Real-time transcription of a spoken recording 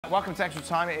Welcome to Extra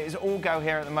Time. It is all go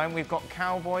here at the moment. We've got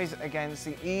Cowboys against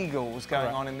the Eagles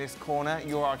going on in this corner.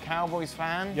 You are a Cowboys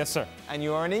fan. Yes, sir. And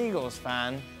you are an Eagles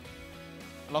fan.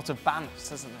 A lot of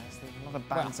bants, isn't there, Steve? A lot of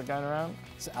bants are going around.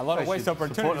 A lot of waste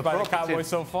opportunities by the Cowboys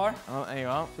so far. Oh, there you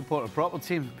are. Support a proper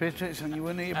team, Patriots, and you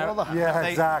wouldn't eat bother. Yeah,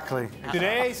 exactly.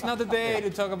 Today is not the day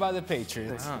to talk about the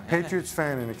Patriots. Oh, yeah. Patriots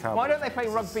fan and a Cowboys. Why don't they play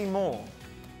rugby more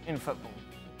in football?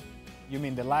 You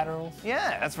mean the laterals?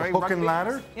 Yeah, that's very Hook rugby. and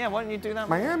ladder? Yeah, why don't you do that?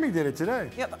 Miami did it today.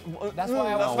 Yeah, that's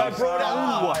why I brought it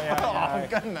up. yeah. Oh,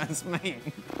 goodness me.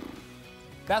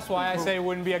 That's why I say it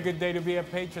wouldn't be a good day to be a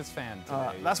Patriots fan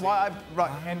today. That's why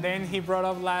Right. And then he brought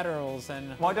up laterals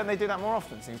and. Why don't they do that more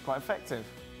often? It seems quite effective.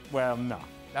 Well, no.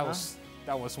 That was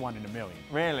 1 in a million.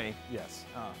 Really? Yes.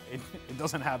 Oh. It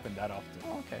doesn't happen that often.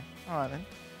 Oh, okay. All right then.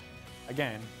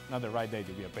 Again, not the right day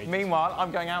to be a Patriots. Meanwhile,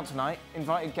 I'm going out tonight.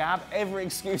 Invited Gab. Every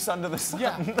excuse under the sun.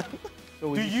 Yeah.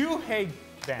 Do you hate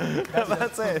Dan?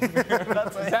 That's it.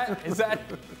 That's it. Is that?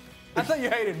 I thought you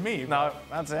hated me. No,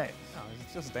 that's it. No,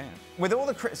 it's just Dan. With all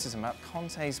the criticism about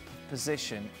Kante's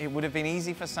position, it would have been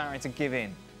easy for Sarri to give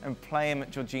in and play him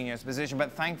at Jorginho's position,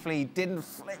 but thankfully he didn't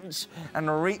flinch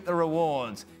and reap the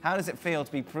rewards. How does it feel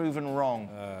to be proven wrong?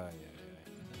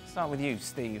 Start with you,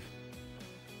 Steve.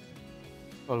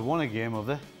 Well, they won a game, have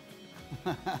they?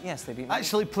 Yes, they beat.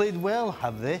 Actually played well,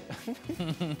 have they?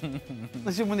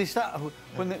 Listen, when they start,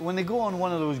 when they go on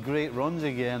one of those great runs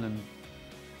again, and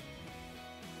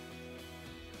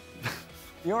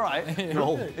You all right?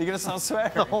 No. Are you going to start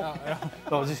swearing? no,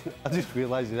 I just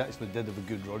realised they actually did have a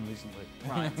good run recently.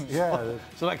 Right. Yeah.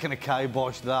 So that kind of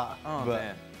kiboshed that. Oh, but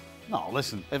dear. no,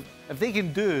 listen, if they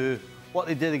can do what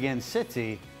they did against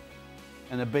City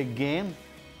in a big game,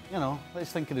 you know,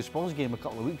 let's think of the Spurs game a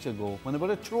couple of weeks ago when they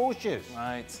were atrocious.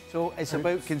 Right. So it's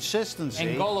about consistency.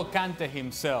 N'Golo Kante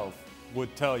himself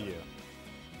would tell you,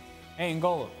 hey,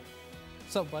 N'Golo,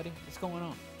 what's up, buddy? What's going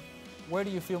on? Where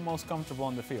do you feel most comfortable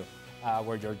on the field?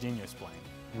 Where Jorginho's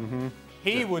playing.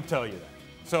 He would tell you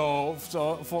that. So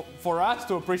for us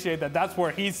to appreciate that that's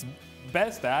where he's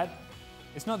best at,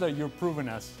 it's not that you're proving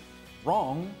us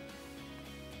wrong.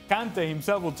 Kante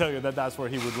himself will tell you that that's where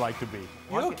he would like to be.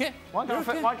 Okay. Why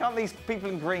can't these people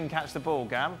in green catch the ball,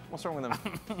 Gab? What's wrong with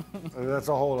them? That's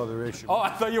a whole other issue. Oh,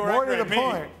 I thought you were More to angry the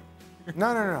at me. point.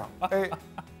 No. Hey,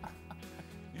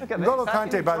 Look at N'Golo this. How can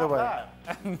Kante, you by the drop way.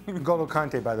 that? N'Golo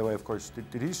Kante, by the way, of course.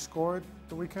 Did he score at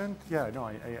the weekend? Yeah, no,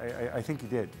 I think he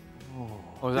did.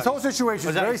 This whole situation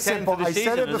is very simple. I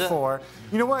said it before.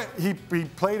 You know what? He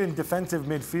played in defensive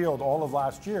midfield all of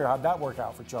last year. How'd that work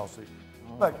out for Chelsea?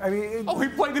 Look, I mean... he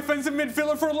played defensive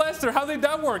midfielder for Leicester. How did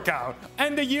that work out?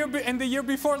 And the year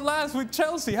before last with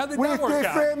Chelsea. How did that work out? With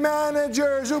different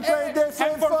managers who play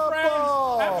different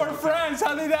football. And for France,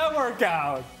 how did that work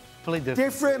out?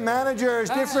 Different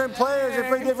managers, different players that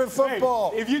play different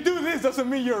football. Hey, if you do this, doesn't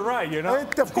mean you're right, you know?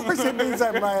 Of course it means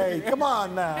I'm right. Come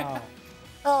on now.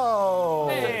 Oh.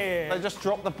 Hey. They just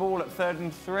dropped the ball at 3rd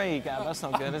and 3, Gab. That's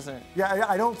not good, is it? Yeah,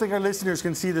 I don't think our listeners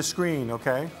can see the screen,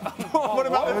 okay? What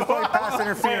about It's like pass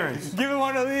interference. Give him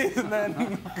one of these and then...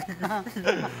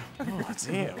 What's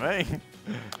here, mate?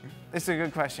 This is a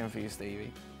good question for you,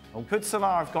 Stevie. Could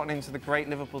Salah have gotten into the great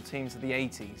Liverpool teams of the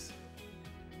 80s?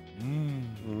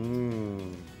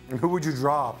 Who would you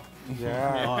drop?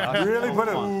 Yeah. Really put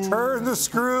him. Turn the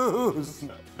screws.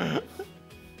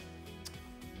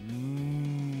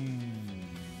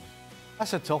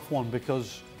 That's a tough one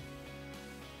because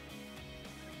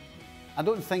I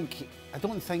don't think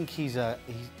he's not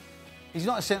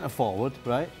a centre forward,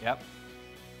 right? Yep.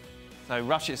 So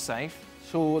Rush is safe.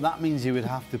 So that means he would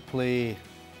have to play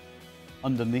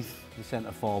underneath the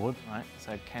centre forward. Right.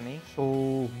 So Kenny.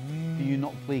 So do you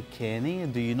not play Kenny?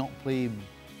 Do you not play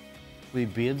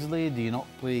Beardsley? Do you not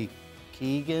play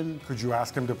Keegan? Could you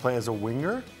ask him to play as a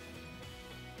winger?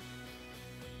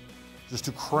 Just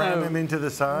to cram him into the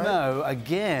side? No,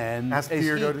 again,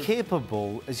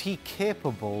 Is he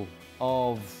capable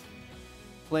of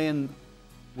playing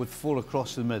with 4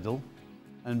 across the middle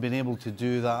and being able to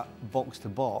do that box to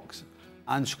box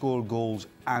and score goals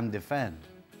and defend?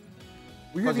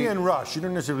 Well, you're the end rush. You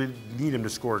don't necessarily need him to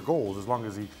score goals as long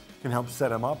as he can help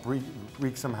set him up,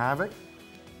 wreak some havoc.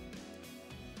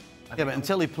 Yeah, but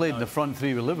until he played the front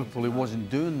three with Liverpool, he wasn't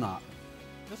doing that.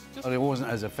 Or he wasn't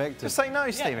as effective. Just say no,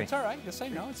 Stevie. Yeah, it's all right. Just say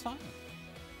no, it's fine.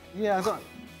 Yeah, I don't...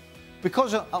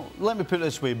 Because let me put it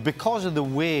this way, because of the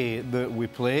way that we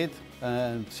played,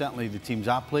 certainly the teams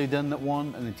I played in that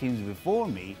won and the teams before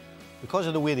me, because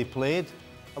of the way they played,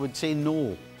 I would say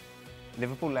no.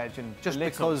 Liverpool legend. Just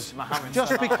because.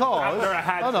 Just because. After a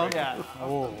hat-trick. Yeah.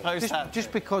 Oh.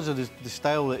 Just because of the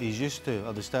style that he's used to,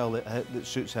 or the style that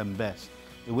suits him best.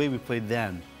 The way we played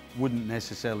then wouldn't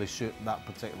necessarily suit that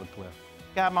particular player.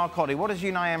 Gab Marcotti, what does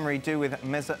Unai Emery do with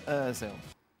Mesut Ozil?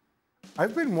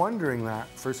 I've been wondering that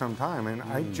for some time, and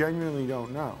I genuinely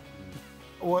don't know.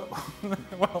 Well,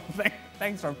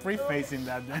 thanks for prefacing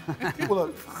that then. well,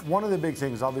 look, one of the big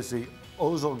things, obviously,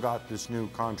 Ozil got this new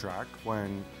contract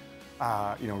when,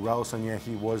 Raul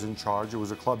Sanllehi was in charge. It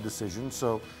was a club decision,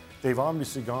 so they've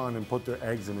obviously gone and put their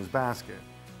eggs in his basket.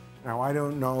 Now, I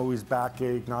don't know his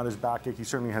backache, not his backache. He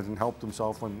certainly hasn't helped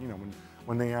himself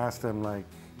when they asked him, like,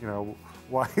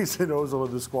 why isn't Ozil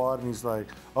in the squad? And he's like,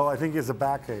 oh, I think he has a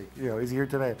backache. Is he here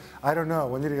today? I don't know.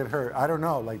 When did he get hurt? I don't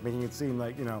know. Like, making it seem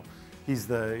like, he's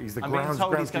the I'm being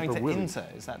told he's going to Willie. Inter.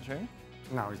 Is that true?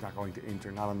 No, he's not going to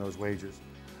Inter, not on those wages.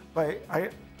 But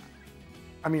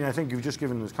I mean, I think you've just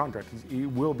given him this contract. He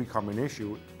will become an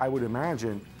issue. I would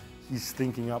imagine he's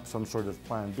thinking up some sort of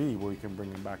plan B where he can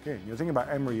bring him back in. The thing about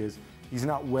Emery is he's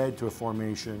not wed to a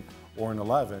formation or an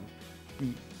 11.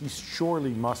 He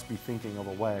surely must be thinking of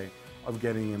a way of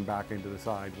getting him back into the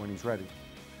side when he's ready.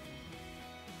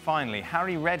 Finally,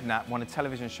 Harry Redknapp won a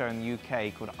television show in the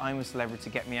UK called I'm a Celebrity,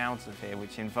 Get Me Out of Here,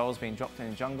 which involves being dropped in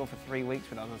a jungle for 3 weeks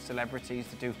with other celebrities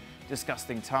to do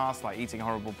disgusting tasks like eating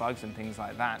horrible bugs and things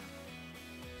like that.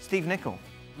 Steve Nicol,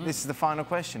 this is the final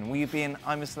question. Will you be in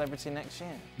I'm a Celebrity next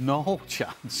year? No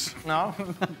chance. No?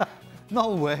 No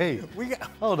way.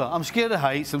 Hold on, I'm scared of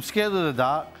heights, I'm scared of the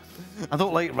dark. I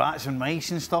don't like rats and mice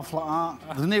and stuff like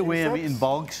that. There's no way I'm eating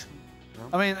bugs.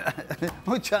 I mean,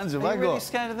 what chance have I got? Are you really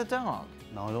scared of the dark?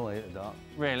 No, I don't like the dark.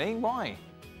 Really? Why?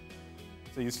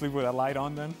 So you sleep with a light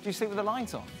on then? Do you sleep with the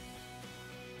light on?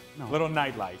 No. Little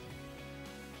night light.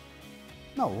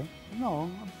 No.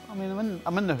 I mean,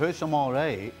 I'm in the house, I'm all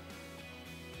right.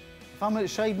 If I'm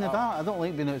outside in the dark, I don't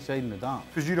like being outside in the dark.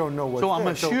 Because you don't know what's So I'm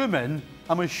there. assuming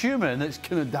it's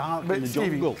kind of dark in the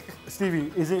jungle.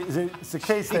 Stevie, is it the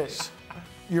case that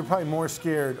you're probably more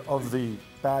scared of the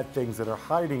bad things that are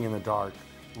hiding in the dark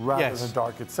rather than the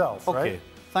dark itself, right? Okay.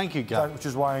 Thank you, Gab. Which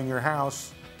is why in your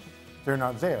house, they're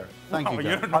not there. Thank you,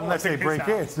 Gab. Unless they break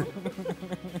in.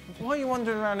 Why are you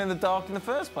wandering around in the dark in the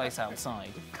first place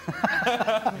outside?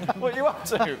 What are you up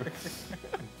to?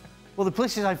 Well, the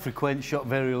places I frequent shut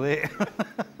very late.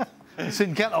 So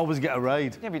you can't always get a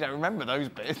ride. Yeah, but you don't remember those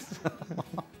bits.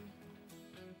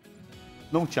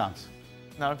 No chance.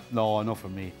 No? No, not for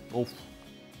me. Oh,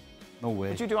 no way.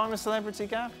 Would you do I'm a Celebrity,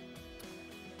 Gab?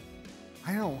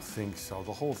 I don't think so.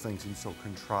 The whole thing seems so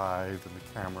contrived, and the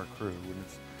camera crew, and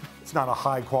it's not a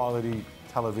high-quality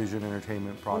television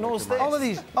entertainment product. Well,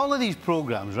 all of these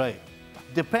programs, right,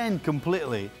 depend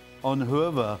completely on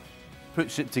whoever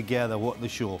puts it together, what they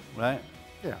show, right?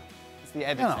 Yeah. It's the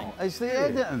editing. It's the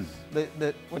editing. Well,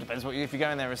 it depends if you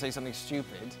go in there and say something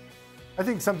stupid. I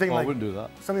think something I wouldn't do that.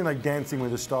 Something like Dancing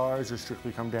with the Stars or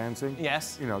Strictly Come Dancing.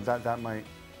 Yes. That might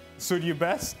Suit you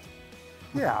best?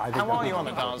 Yeah, I think. How are you on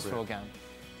the dance floor, Gab?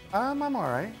 I'm all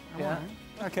right. I'm all Yeah.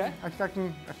 right. Okay. I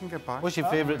can get by. What's your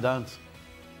favourite dance?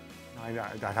 I'd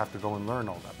have to go and learn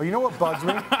all that. But you know what bugs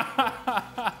me?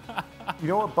 You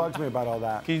know what bugs me about all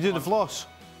that? Can you do the floss?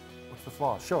 What's the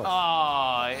flaw? Show us.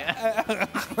 Oh, yeah.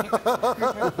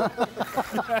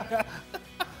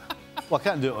 Well, I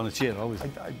can't do it on a chair,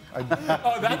 obviously. I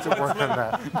need to work on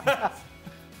that.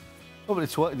 Oh, but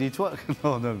do you twerk?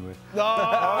 No, no, no.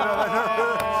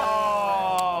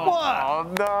 What? Oh,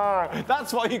 no.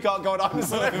 That's why you can't go on I'm a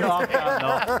Celebrity.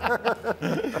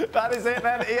 That is it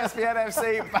then. ESPN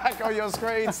FC back on your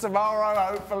screens tomorrow,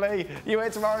 hopefully. You here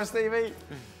tomorrow, Stevie?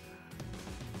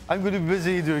 I'm going to be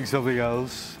busy doing something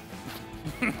else.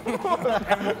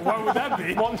 What would that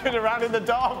be? Wandering around in the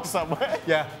dark somewhere.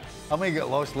 Yeah, I may get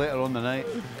lost later on the night.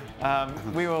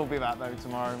 We will be back, though,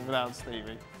 tomorrow without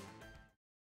Stevie.